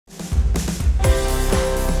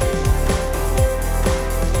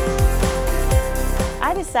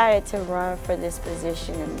decided to run for this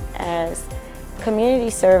position as community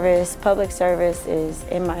service, public service is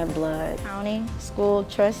in my blood. County School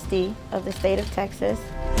Trustee of the state of Texas.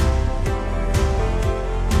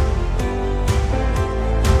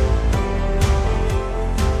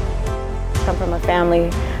 Come from a family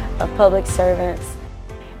of public servants,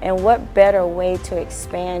 and what better way to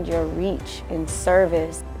expand your reach in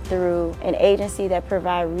service through an agency that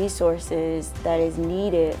provides resources that is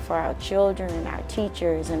needed for our children and our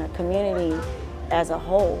teachers and a community as a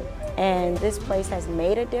whole. And this place has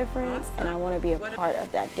made a difference, and I want to be a part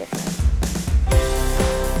of that difference.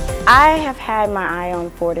 I have had my eye on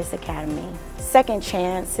Fortis Academy. Second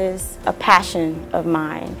Chance is a passion of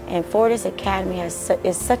mine, and Fortis Academy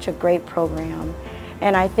is such a great program.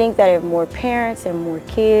 And I think that if more parents and more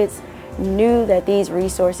kids knew that these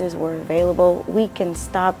resources were available, we can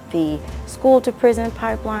stop the school to prison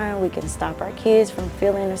pipeline, we can stop our kids from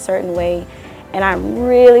feeling a certain way. And I'm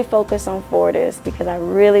really focused on Fortis because I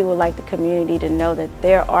really would like the community to know that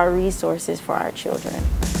there are resources for our children.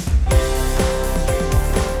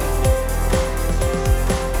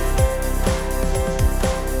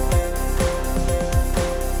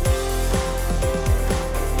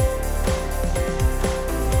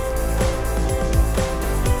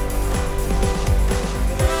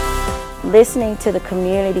 Listening to the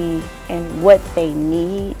community and what they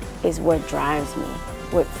need is what drives me,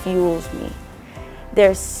 what fuels me.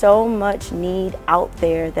 There's so much need out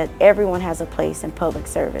there that everyone has a place in public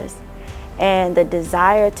service. And the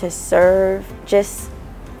desire to serve, just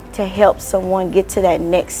to help someone get to that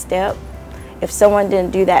next step, if someone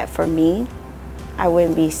didn't do that for me, I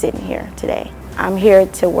wouldn't be sitting here today. I'm here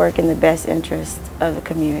to work in the best interest of the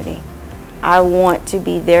community. I want to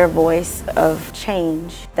be their voice of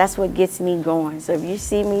change. That's what gets me going. So if you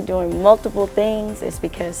see me doing multiple things, it's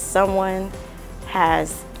because someone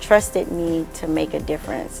has trusted me to make a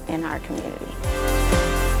difference in our community.